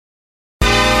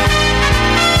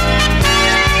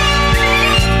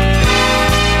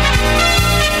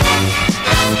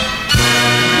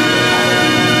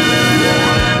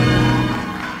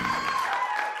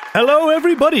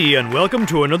everybody, and welcome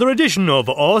to another edition of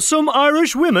Awesome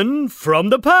Irish Women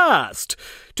from the Past.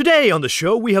 Today on the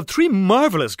show, we have three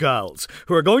marvellous gals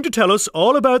who are going to tell us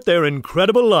all about their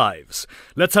incredible lives.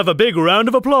 Let's have a big round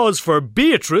of applause for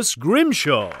Beatrice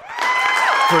Grimshaw,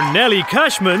 for Nellie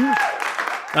Cashman,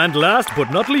 and last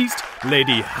but not least,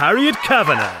 Lady Harriet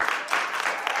Kavanagh.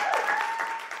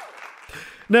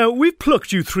 Now, we've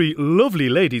plucked you three lovely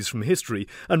ladies from history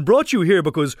and brought you here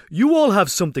because you all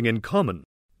have something in common.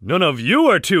 None of you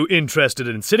are too interested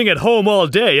in sitting at home all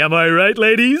day, am I right,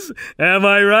 ladies? Am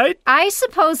I right? I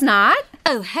suppose not.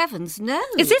 Oh, heavens, no.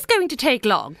 Is this going to take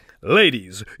long?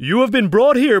 Ladies, you have been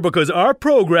brought here because our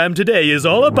program today is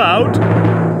all about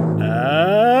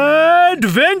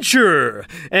adventure.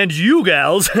 And you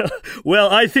gals,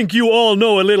 well, I think you all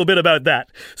know a little bit about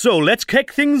that. So let's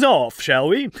kick things off, shall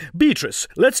we? Beatrice,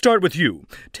 let's start with you.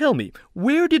 Tell me,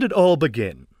 where did it all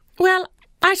begin? Well,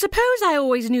 I suppose I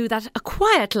always knew that a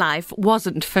quiet life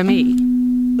wasn't for me.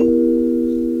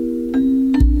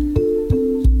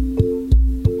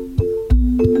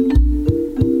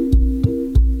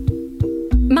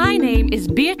 My name is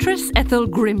Beatrice Ethel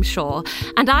Grimshaw,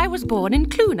 and I was born in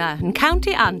Clúna in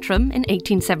County Antrim in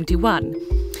 1871.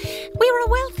 We were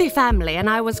a wealthy family and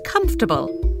I was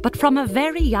comfortable, but from a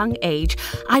very young age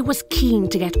I was keen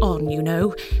to get on,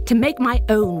 to make my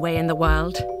own way in the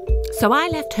world. So I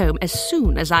left home as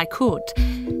soon as I could.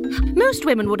 Most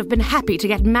women would have been happy to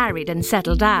get married and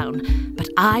settle down, but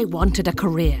I wanted a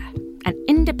career, an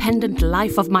independent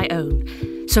life of my own.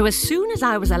 So as soon as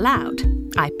I was allowed,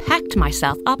 I packed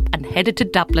myself up and headed to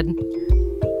Dublin.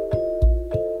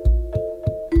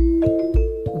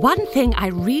 One thing I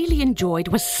really enjoyed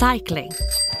was cycling.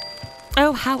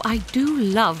 Oh, how I do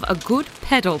love a good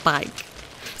pedal bike.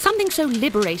 Something so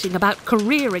liberating about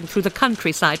careering through the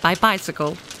countryside by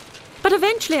bicycle. But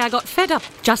eventually I got fed up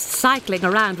just cycling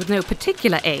around with no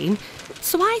particular aim,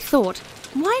 so I thought,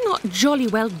 why not jolly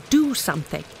well do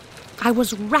something? I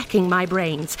was racking my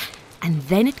brains, and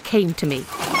then it came to me.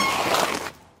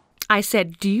 I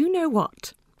said, do you know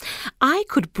what? I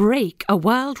could break a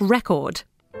world record.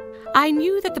 I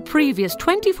knew that the previous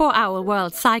 24-hour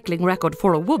world cycling record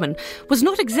for a woman was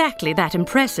not exactly that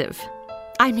impressive.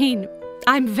 I mean,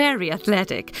 I'm very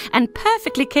athletic and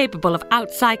perfectly capable of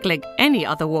outcycling any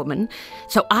other woman,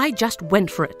 so I just went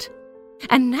for it.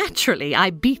 And naturally, I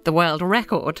beat the world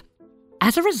record.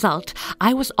 As a result,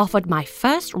 I was offered my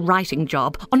first writing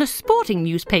job on a sporting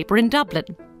newspaper in Dublin.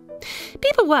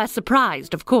 People were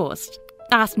surprised, of course,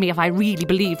 asked me if I really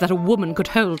believed that a woman could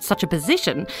hold such a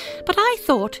position, but I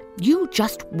thought, you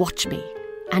just watch me.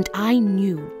 And I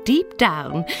knew deep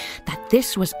down that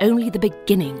this was only the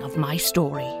beginning of my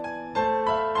story.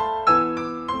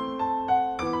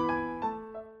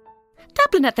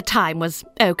 Dublin at the time was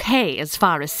okay as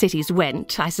far as cities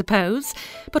went, I suppose,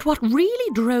 but what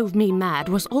really drove me mad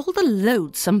was all the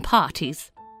loathsome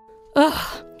parties.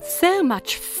 Ugh, so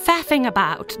much faffing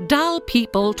about, dull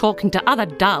people talking to other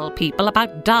dull people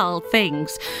about dull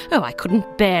things. Oh, I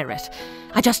couldn't bear it.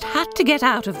 I just had to get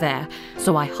out of there,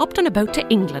 so I hopped on a boat to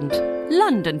England,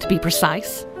 London to be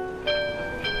precise.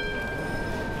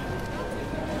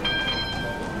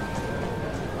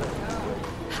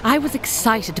 I was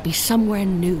excited to be somewhere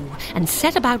new and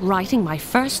set about writing my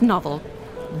first novel.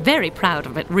 Very proud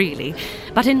of it, really.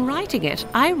 But in writing it,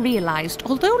 I realised,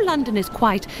 although London is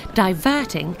quite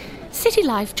diverting, city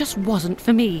life just wasn't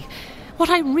for me. What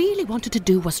I really wanted to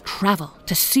do was travel,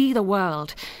 to see the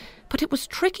world. But it was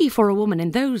tricky for a woman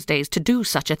in those days to do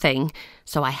such a thing,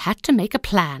 so I had to make a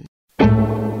plan.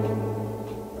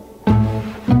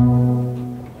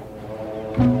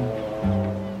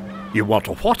 You want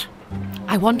a what?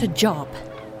 I want a job.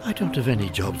 I don't have any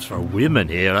jobs for women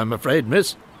here, I'm afraid,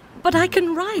 miss. But I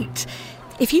can write.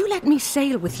 If you let me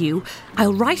sail with you,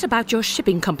 I'll write about your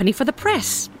shipping company for the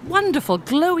press. Wonderful,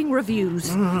 glowing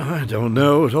reviews. I don't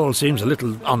know. It all seems a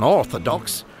little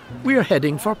unorthodox. We're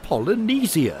heading for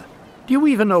Polynesia. Do you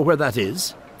even know where that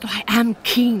is? I am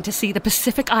keen to see the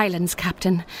Pacific Islands,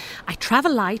 Captain. I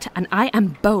travel light and I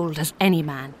am bold as any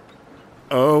man.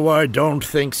 Oh, I don't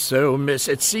think so, miss.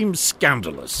 It seems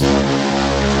scandalous.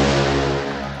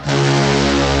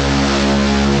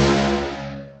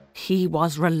 He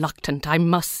was reluctant, I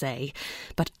must say,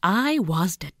 but I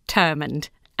was determined.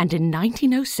 And in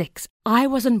 1906, I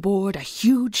was on board a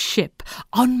huge ship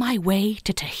on my way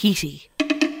to Tahiti.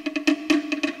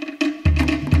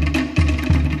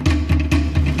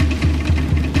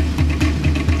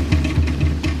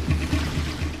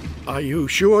 Are you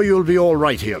sure you'll be all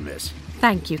right here, miss?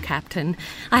 Thank you, Captain.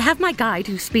 I have my guide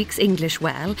who speaks English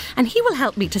well, and he will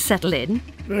help me to settle in.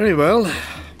 Very well.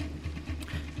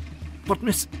 But,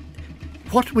 miss,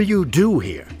 what will you do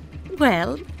here?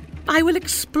 Well, I will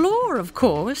explore, of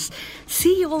course.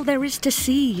 See all there is to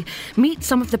see. Meet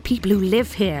some of the people who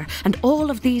live here. And all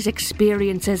of these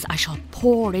experiences I shall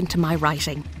pour into my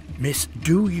writing. Miss,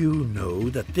 do you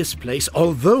know that this place,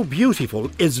 although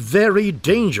beautiful, is very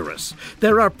dangerous?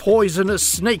 There are poisonous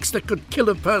snakes that could kill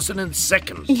a person in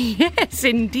seconds. Yes,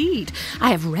 indeed. I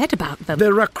have read about them.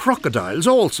 There are crocodiles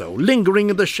also,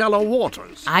 lingering in the shallow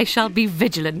waters. I shall be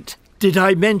vigilant. Did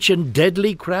I mention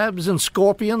deadly crabs and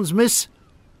scorpions, miss?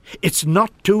 It's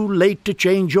not too late to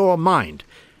change your mind.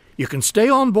 You can stay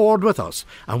on board with us,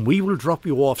 and we will drop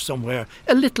you off somewhere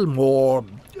a little more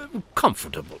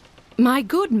comfortable. My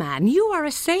good man, you are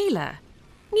a sailor.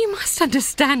 You must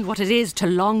understand what it is to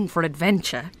long for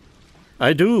adventure.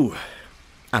 I do,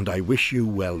 and I wish you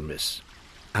well, miss,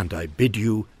 and I bid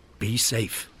you be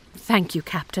safe. Thank you,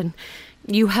 Captain.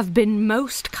 You have been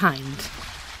most kind.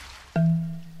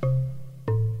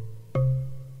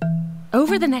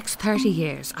 Over the next 30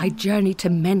 years, I journeyed to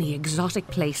many exotic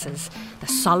places. The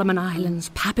Solomon Islands,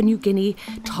 Papua New Guinea,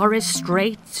 Torres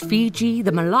Straits, Fiji,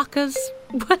 the Moluccas.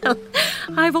 Well,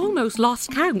 I've almost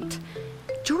lost count.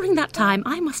 During that time,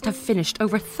 I must have finished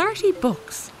over 30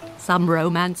 books. Some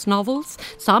romance novels,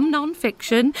 some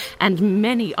non-fiction, and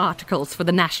many articles for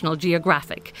the National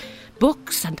Geographic.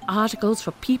 Books and articles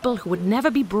for people who would never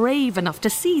be brave enough to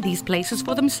see these places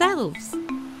for themselves.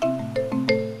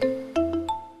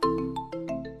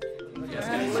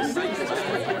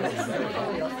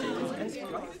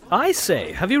 I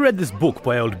say, have you read this book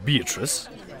by old Beatrice?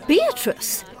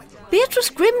 Beatrice? Beatrice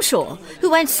Grimshaw,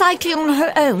 who went cycling on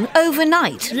her own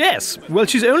overnight? Yes. Well,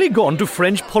 she's only gone to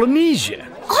French Polynesia.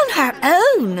 On her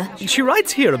own? She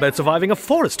writes here about surviving a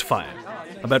forest fire,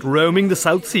 about roaming the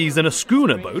South Seas in a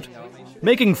schooner boat,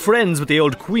 making friends with the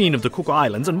old Queen of the Cook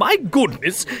Islands, and my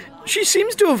goodness, she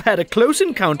seems to have had a close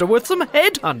encounter with some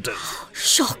headhunters.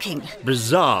 Shocking.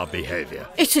 Bizarre behaviour.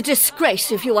 It's a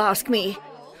disgrace, if you ask me.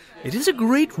 It is a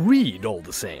great read, all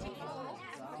the same.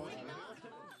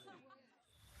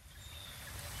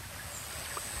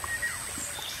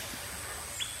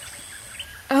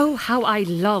 Oh, how I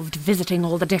loved visiting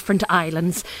all the different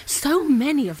islands. So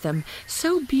many of them,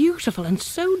 so beautiful and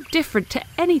so different to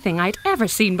anything I'd ever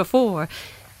seen before.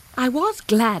 I was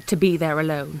glad to be there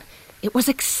alone. It was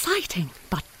exciting,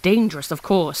 but dangerous, of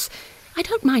course. I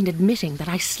don't mind admitting that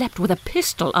I slept with a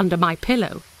pistol under my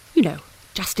pillow. You know,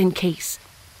 just in case.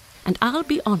 And I'll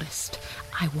be honest,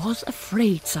 I was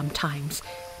afraid sometimes.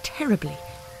 Terribly,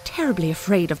 terribly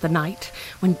afraid of the night,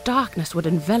 when darkness would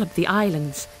envelop the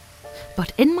islands.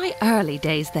 But in my early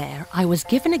days there, I was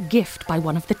given a gift by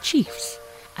one of the chiefs,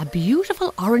 a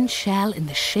beautiful orange shell in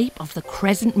the shape of the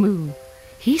crescent moon.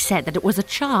 He said that it was a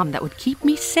charm that would keep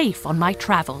me safe on my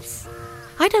travels.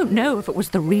 I don't know if it was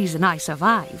the reason I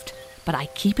survived, but I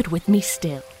keep it with me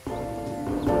still.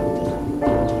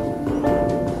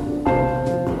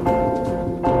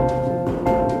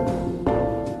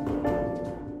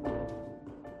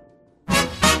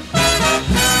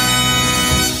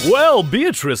 Well,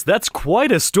 Beatrice, that's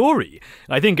quite a story.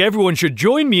 I think everyone should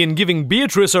join me in giving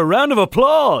Beatrice a round of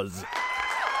applause.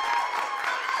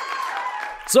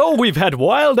 So we've had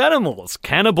wild animals,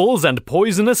 cannibals, and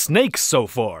poisonous snakes so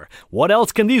far. What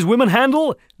else can these women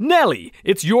handle? Nellie,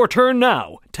 it's your turn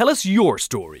now. Tell us your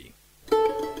story.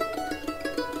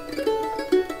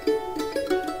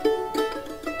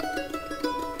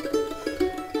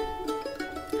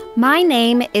 My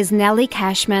name is Nellie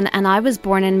Cashman, and I was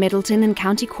born in Middleton in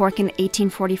County Cork in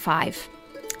 1845.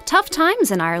 Tough times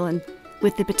in Ireland,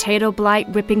 with the potato blight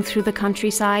ripping through the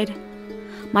countryside.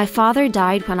 My father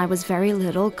died when I was very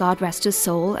little, God rest his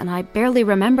soul, and I barely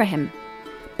remember him.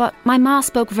 But my ma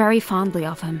spoke very fondly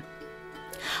of him.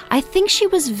 I think she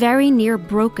was very near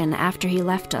broken after he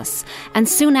left us, and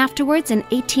soon afterwards, in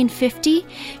 1850,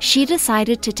 she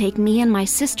decided to take me and my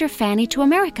sister Fanny to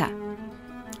America.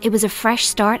 It was a fresh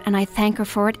start, and I thank her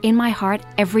for it in my heart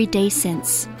every day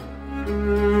since.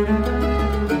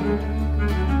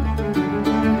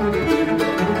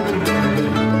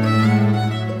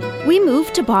 We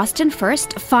moved to Boston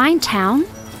first, a fine town,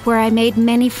 where I made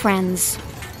many friends.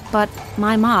 But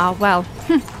my ma, well,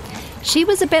 she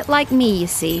was a bit like me, you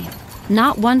see,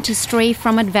 not one to stray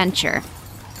from adventure.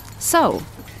 So,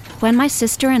 when my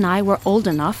sister and I were old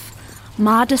enough,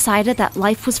 Ma decided that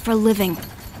life was for living,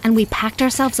 and we packed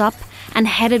ourselves up and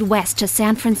headed west to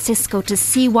San Francisco to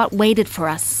see what waited for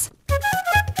us.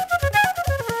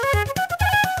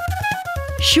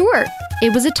 Sure,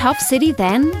 it was a tough city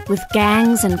then, with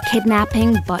gangs and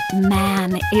kidnapping, but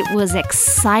man, it was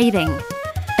exciting.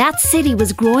 That city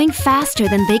was growing faster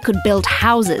than they could build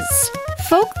houses.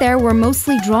 Folk there were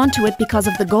mostly drawn to it because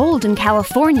of the gold in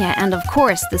California and, of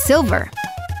course, the silver.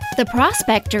 The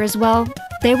prospectors, well,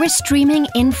 they were streaming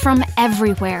in from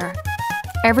everywhere.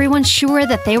 Everyone's sure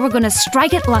that they were going to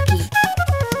strike it lucky.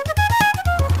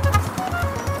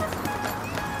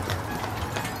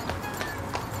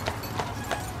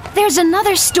 There's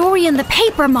another story in the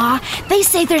paper, Ma. They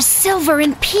say there's silver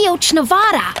in Pioche,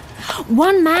 Nevada.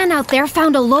 One man out there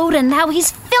found a load and now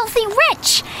he's filthy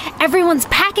rich. Everyone's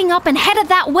packing up and headed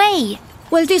that way.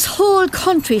 Well, this whole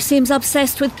country seems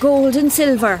obsessed with gold and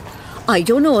silver. I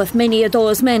don't know if many of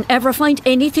those men ever find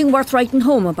anything worth writing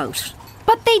home about.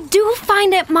 But they do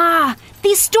find it, Ma.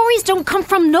 These stories don't come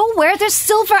from nowhere. There's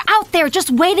silver out there just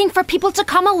waiting for people to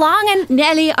come along and...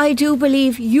 Nellie, I do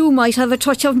believe you might have a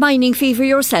touch of mining fever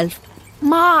yourself.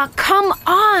 Ma, come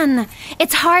on.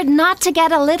 It's hard not to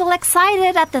get a little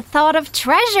excited at the thought of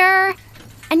treasure.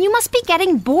 And you must be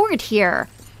getting bored here.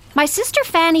 My sister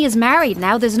Fanny is married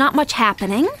now. There's not much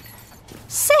happening.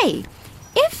 Say,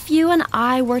 if you and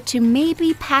I were to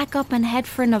maybe pack up and head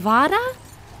for Nevada,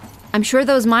 I'm sure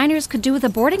those miners could do with a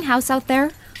boarding house out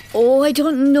there. Oh, I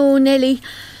don't know, Nellie.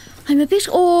 I'm a bit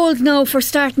old now for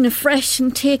starting afresh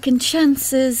and taking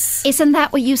chances. Isn't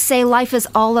that what you say life is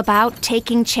all about,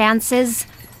 taking chances?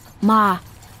 Ma,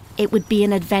 it would be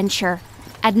an adventure.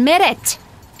 Admit it.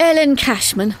 Ellen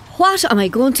Cashman, what am I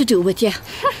going to do with you?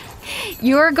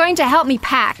 You're going to help me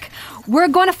pack. We're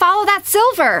going to follow that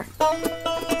silver.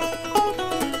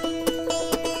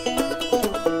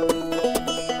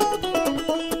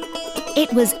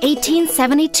 It was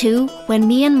 1872 when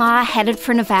me and Ma headed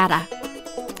for Nevada.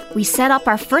 We set up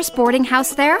our first boarding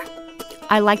house there.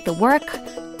 I liked the work.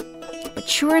 But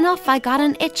sure enough, I got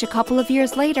an itch a couple of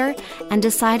years later and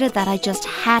decided that I just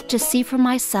had to see for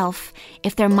myself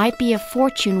if there might be a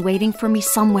fortune waiting for me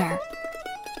somewhere.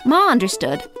 Ma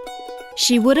understood.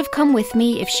 She would have come with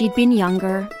me if she'd been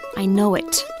younger, I know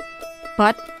it.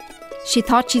 But she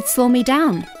thought she'd slow me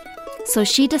down. So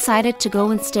she decided to go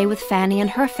and stay with Fanny and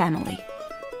her family.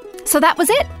 So that was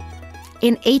it.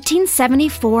 In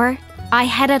 1874, I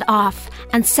headed off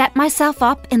and set myself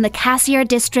up in the Cassiar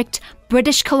District,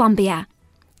 British Columbia.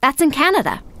 That's in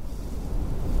Canada.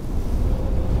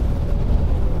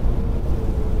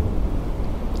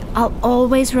 I'll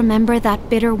always remember that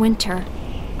bitter winter.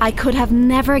 I could have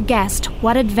never guessed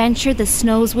what adventure the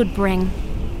snows would bring.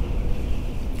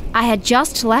 I had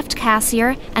just left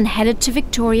Cassiar and headed to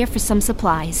Victoria for some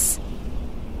supplies.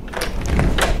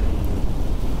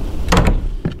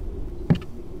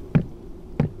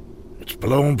 It's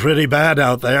blown pretty bad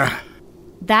out there.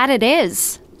 That it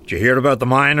is. Did you hear about the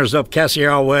miners up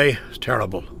Cassiar way? It's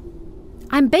terrible.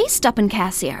 I'm based up in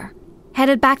Cassiar.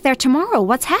 Headed back there tomorrow.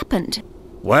 What's happened?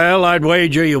 Well, I'd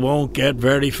wager you won't get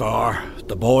very far.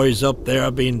 The boys up there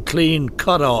have been clean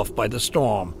cut off by the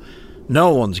storm.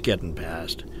 No one's getting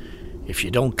past. If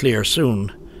you don't clear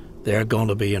soon, they're going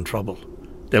to be in trouble.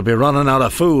 They'll be running out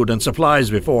of food and supplies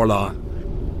before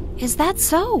long. Is that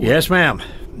so? Yes, ma'am.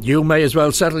 You may as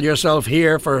well settle yourself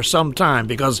here for some time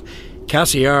because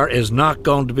Cassiar is not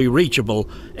going to be reachable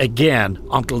again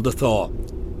until the thaw.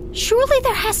 Surely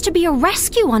there has to be a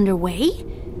rescue underway.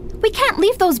 We can't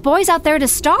leave those boys out there to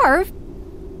starve.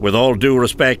 With all due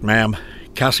respect, ma'am,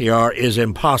 Cassiar is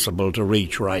impossible to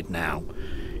reach right now.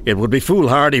 It would be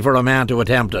foolhardy for a man to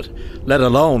attempt it, let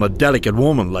alone a delicate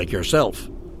woman like yourself.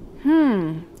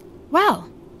 Well,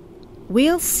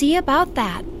 we'll see about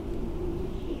that.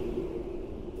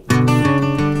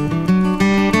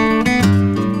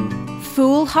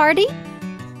 Foolhardy?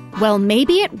 Well,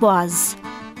 maybe it was.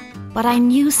 But I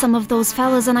knew some of those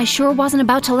fellas and I sure wasn't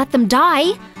about to let them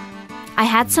die. I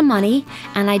had some money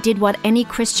and I did what any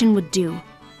Christian would do.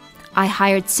 I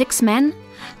hired 6 men,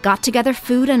 got together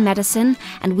food and medicine,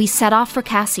 and we set off for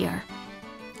Cassiar.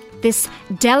 This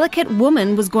delicate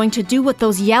woman was going to do what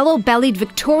those yellow-bellied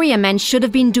Victoria men should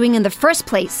have been doing in the first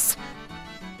place.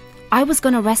 I was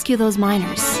going to rescue those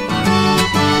miners.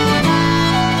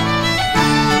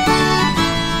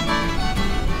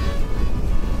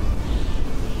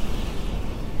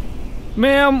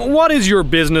 Ma'am, what is your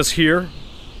business here?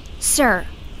 Sir,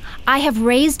 I have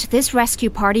raised this rescue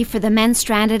party for the men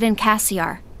stranded in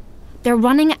Cassiar. They're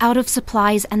running out of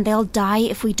supplies and they'll die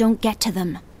if we don't get to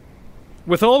them.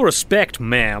 With all respect,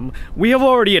 ma'am, we have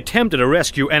already attempted a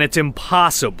rescue and it's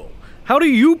impossible. How do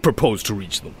you propose to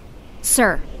reach them?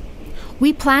 Sir,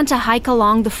 we plan to hike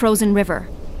along the frozen river.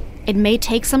 It may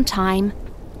take some time,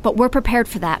 but we're prepared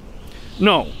for that.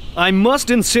 No, I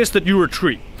must insist that you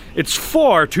retreat. It's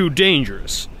far too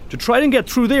dangerous. To try and get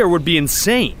through there would be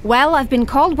insane. Well, I've been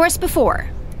called worse before.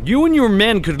 You and your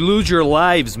men could lose your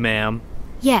lives, ma'am.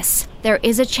 Yes, there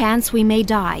is a chance we may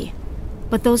die.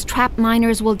 But those trapped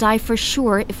miners will die for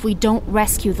sure if we don't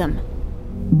rescue them.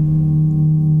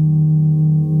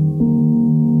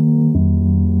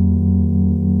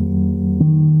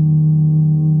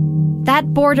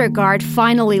 That border guard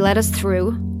finally let us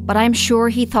through, but I'm sure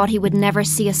he thought he would never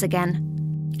see us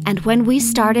again. And when we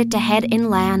started to head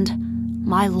inland,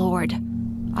 my lord,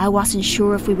 I wasn't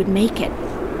sure if we would make it.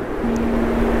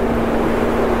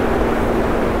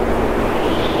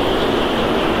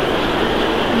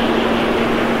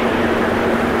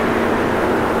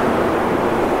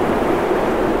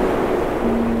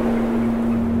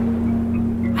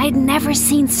 I'd never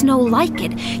seen snow like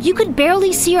it. You could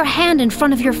barely see your hand in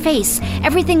front of your face.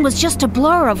 Everything was just a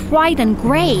blur of white and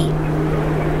grey.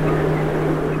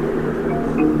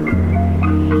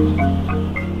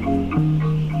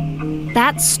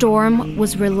 That storm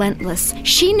was relentless.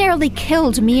 She nearly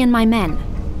killed me and my men.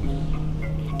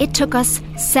 It took us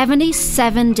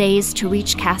 77 days to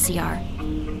reach Cassiar.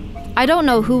 I don't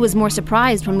know who was more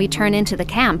surprised when we turned into the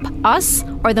camp, us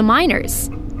or the miners.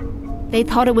 They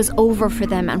thought it was over for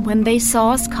them, and when they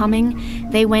saw us coming,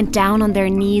 they went down on their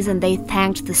knees and they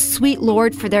thanked the sweet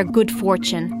Lord for their good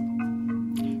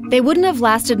fortune. They wouldn't have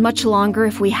lasted much longer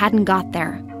if we hadn't got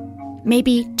there.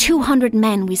 Maybe 200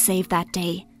 men we saved that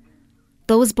day.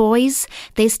 Those boys,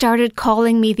 they started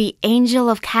calling me the Angel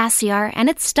of Cassiar, and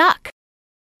it stuck.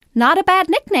 Not a bad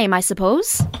nickname, I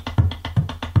suppose.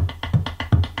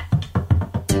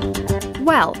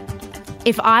 Well,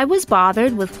 if I was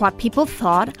bothered with what people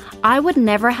thought, I would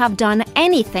never have done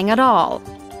anything at all.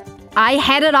 I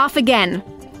headed off again,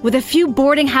 with a few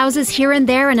boarding houses here and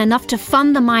there and enough to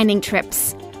fund the mining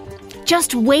trips.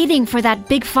 Just waiting for that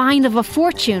big find of a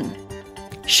fortune.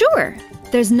 Sure,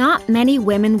 there's not many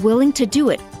women willing to do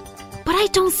it, but I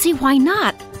don't see why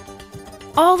not.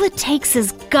 All it takes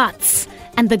is guts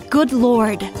and the good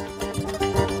Lord.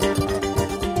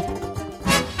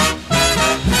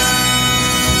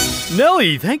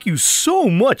 Nellie, thank you so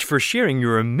much for sharing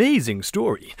your amazing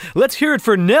story. Let's hear it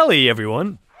for Nellie,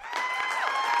 everyone.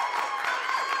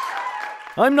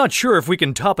 I'm not sure if we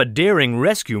can top a daring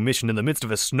rescue mission in the midst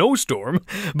of a snowstorm,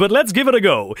 but let's give it a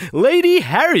go. Lady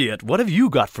Harriet, what have you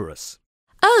got for us?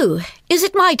 Oh, is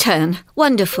it my turn?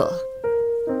 Wonderful.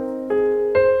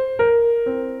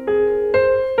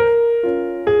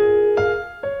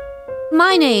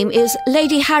 My name is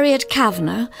Lady Harriet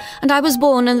Kavanagh, and I was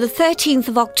born on the 13th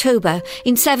of October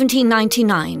in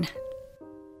 1799.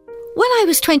 When I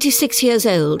was 26 years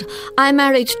old, I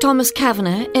married Thomas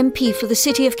Kavanagh, MP for the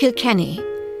city of Kilkenny.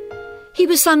 He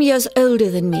was some years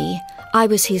older than me. I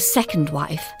was his second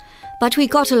wife, but we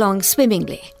got along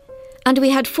swimmingly. And we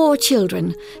had 4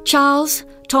 children, Charles,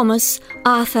 Thomas,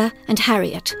 Arthur and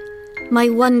Harriet. My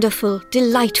wonderful,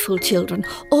 delightful children,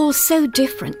 all so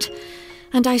different.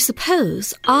 And I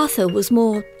suppose Arthur was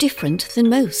more different than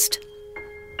most.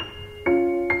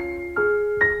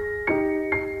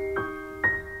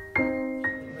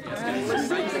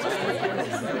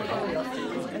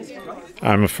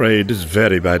 I'm afraid it's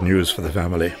very bad news for the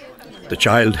family. The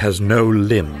child has no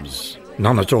limbs.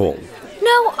 None at all.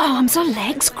 No arms or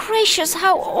legs? Gracious,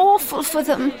 how awful for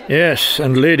them. Yes,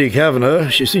 and Lady Kavanagh,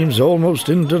 she seems almost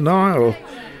in denial.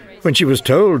 When she was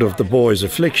told of the boy's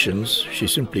afflictions, she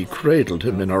simply cradled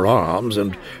him in her arms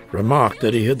and remarked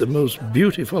that he had the most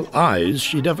beautiful eyes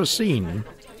she'd ever seen.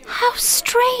 How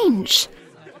strange.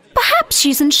 Perhaps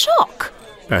she's in shock.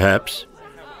 Perhaps.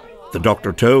 The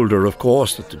doctor told her, of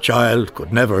course, that the child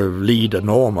could never lead a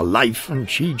normal life, and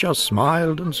she just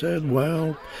smiled and said,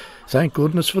 well, thank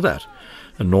goodness for that.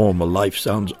 A normal life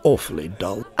sounds awfully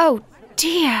dull. Oh,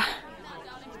 dear.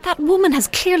 That woman has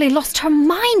clearly lost her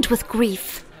mind with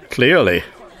grief. Clearly.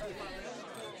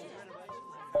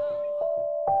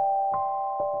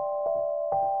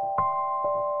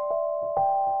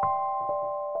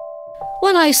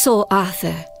 When I saw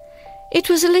Arthur, it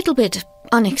was a little bit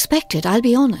unexpected, I'll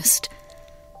be honest.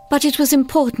 But it was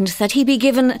important that he be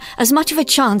given as much of a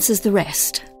chance as the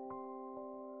rest.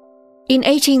 In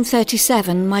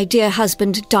 1837, my dear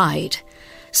husband died,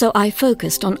 so I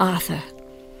focused on Arthur.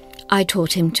 I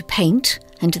taught him to paint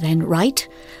and then write.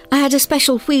 I had a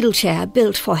special wheelchair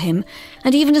built for him,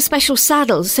 and even a special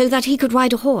saddle so that he could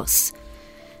ride a horse.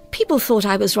 People thought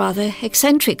I was rather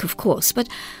eccentric, of course, but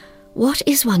what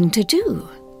is one to do?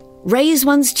 Raise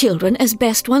one's children as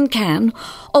best one can,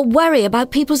 or worry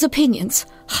about people's opinions?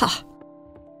 Ha!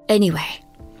 Anyway,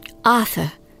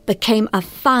 Arthur became a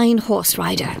fine horse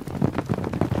rider.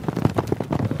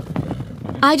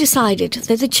 I decided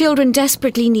that the children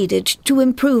desperately needed to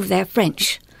improve their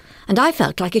French, and I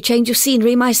felt like a change of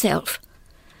scenery myself.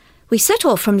 We set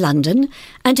off from London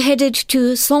and headed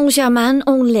to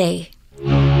Saint-Germain-en-Laye.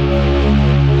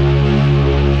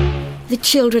 The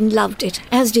children loved it,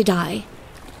 as did I,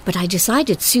 but I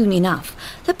decided soon enough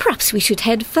that perhaps we should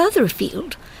head further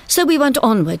afield, so we went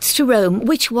onwards to Rome,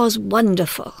 which was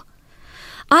wonderful.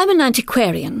 I'm an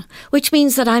antiquarian, which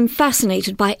means that I'm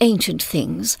fascinated by ancient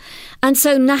things, and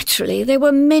so naturally there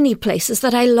were many places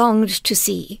that I longed to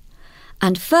see.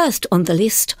 And first on the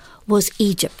list was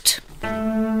Egypt.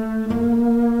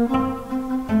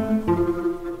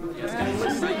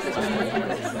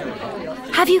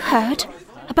 Have you heard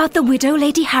about the widow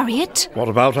Lady Harriet? What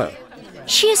about her?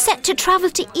 She is set to travel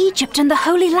to Egypt and the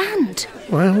Holy Land.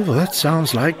 Well, that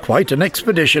sounds like quite an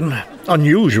expedition.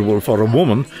 Unusual for a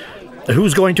woman.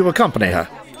 Who's going to accompany her?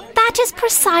 That is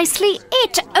precisely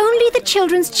it. Only the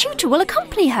children's tutor will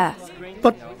accompany her.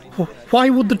 But why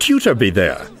would the tutor be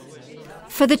there?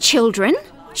 For the children?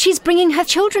 She's bringing her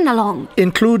children along.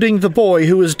 Including the boy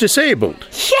who is disabled?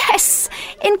 Yes,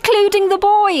 including the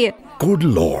boy. Good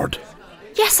Lord.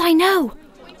 Yes, I know.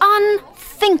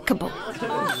 Unthinkable.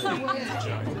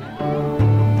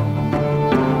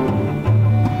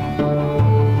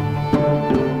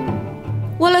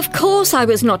 Well, of course I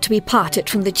was not to be parted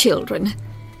from the children.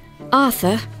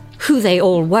 Arthur, who they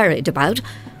all worried about,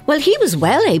 well, he was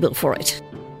well able for it.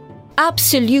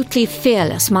 Absolutely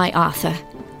fearless, my Arthur.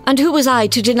 And who was I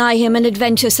to deny him an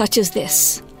adventure such as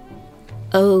this?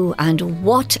 Oh, and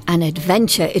what an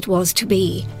adventure it was to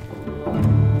be.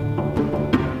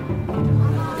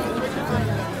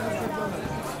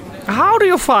 How do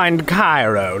you find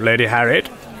Cairo, Lady Harriet?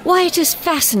 Why, it is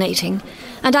fascinating,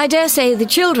 and I dare say the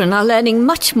children are learning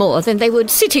much more than they would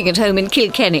sitting at home in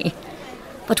Kilkenny.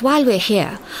 But while we're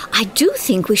here, I do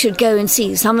think we should go and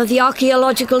see some of the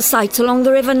archaeological sites along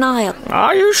the River Nile.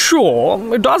 Are you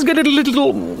sure? It does get a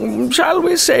little, shall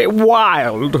we say,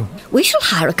 wild. We shall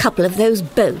hire a couple of those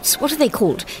boats. What are they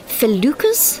called?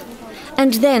 Feluccas?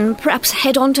 And then perhaps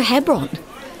head on to Hebron.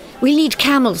 We'll need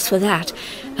camels for that.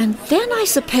 And then I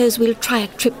suppose we'll try a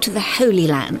trip to the Holy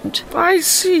Land. I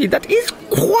see. That is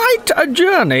quite a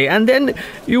journey. And then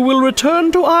you will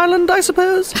return to Ireland, I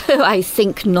suppose? Oh, I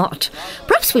think not.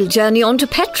 Perhaps we'll journey on to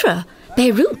Petra,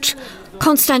 Beirut,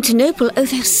 Constantinople. Oh,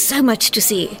 there's so much to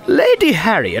see. Lady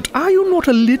Harriet, are you not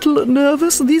a little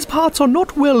nervous? These parts are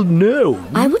not well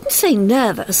known. I wouldn't say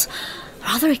nervous.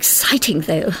 Rather exciting,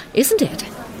 though, isn't it?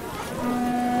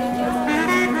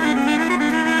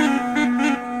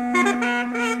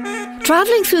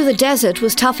 Travelling through the desert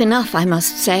was tough enough, I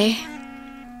must say.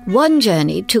 One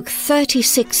journey took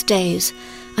 36 days,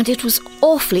 and it was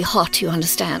awfully hot, you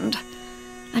understand.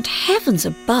 And heavens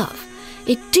above,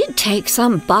 it did take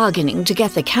some bargaining to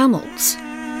get the camels.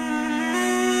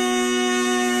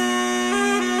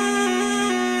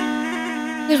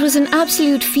 It was an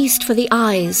absolute feast for the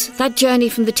eyes, that journey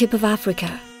from the tip of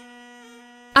Africa.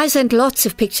 I sent lots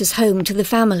of pictures home to the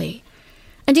family.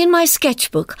 And in my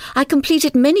sketchbook, I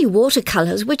completed many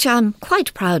watercolours, which I'm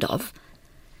quite proud of.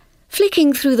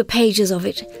 Flicking through the pages of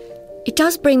it, it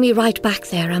does bring me right back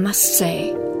there, I must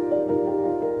say.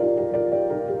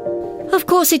 Of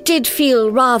course, it did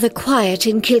feel rather quiet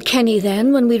in Kilkenny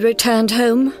then when we returned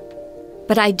home.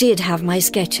 But I did have my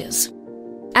sketches.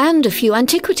 And a few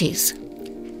antiquities.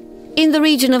 In the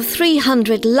region of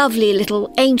 300 lovely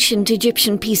little ancient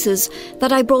Egyptian pieces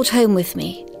that I brought home with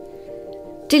me.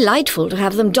 Delightful to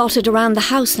have them dotted around the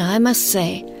house now, I must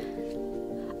say.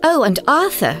 Oh, and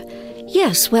Arthur.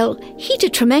 Yes, well, he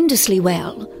did tremendously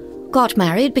well. Got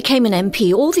married, became an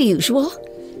MP, all the usual.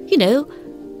 You know,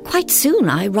 quite soon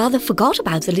I rather forgot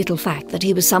about the little fact that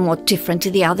he was somewhat different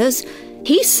to the others.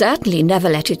 He certainly never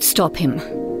let it stop him.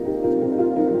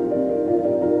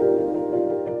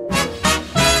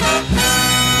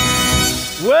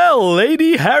 Well,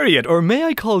 Lady Harriet, or may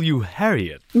I call you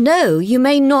Harriet? No, you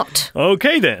may not.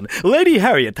 Okay then. Lady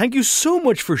Harriet, thank you so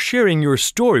much for sharing your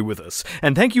story with us.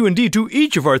 And thank you indeed to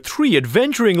each of our 3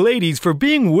 adventuring ladies for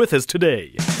being with us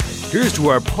today. Here's to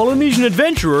our Polynesian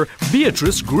adventurer,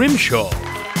 Beatrice Grimshaw.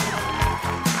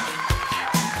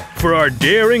 For our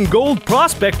daring gold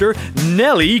prospector,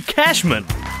 Nellie Cashman.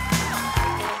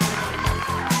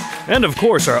 And of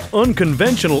course, our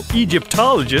unconventional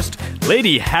Egyptologist,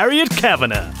 Lady Harriet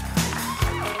Kavanagh.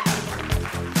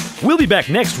 We'll be back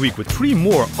next week with 3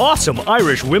 more awesome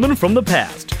Irish women from the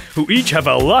past, who each have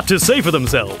a lot to say for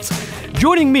themselves.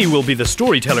 Joining me will be the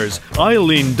storytellers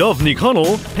Eileen Dovney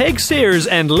Connell, Peg Sayers,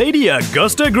 and Lady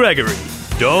Augusta Gregory.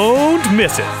 Don't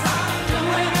miss it!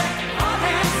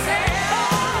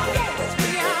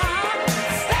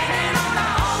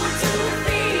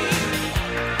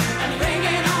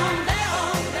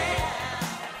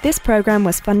 This programme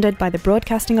was funded by the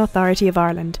Broadcasting Authority of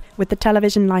Ireland with the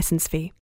television licence fee.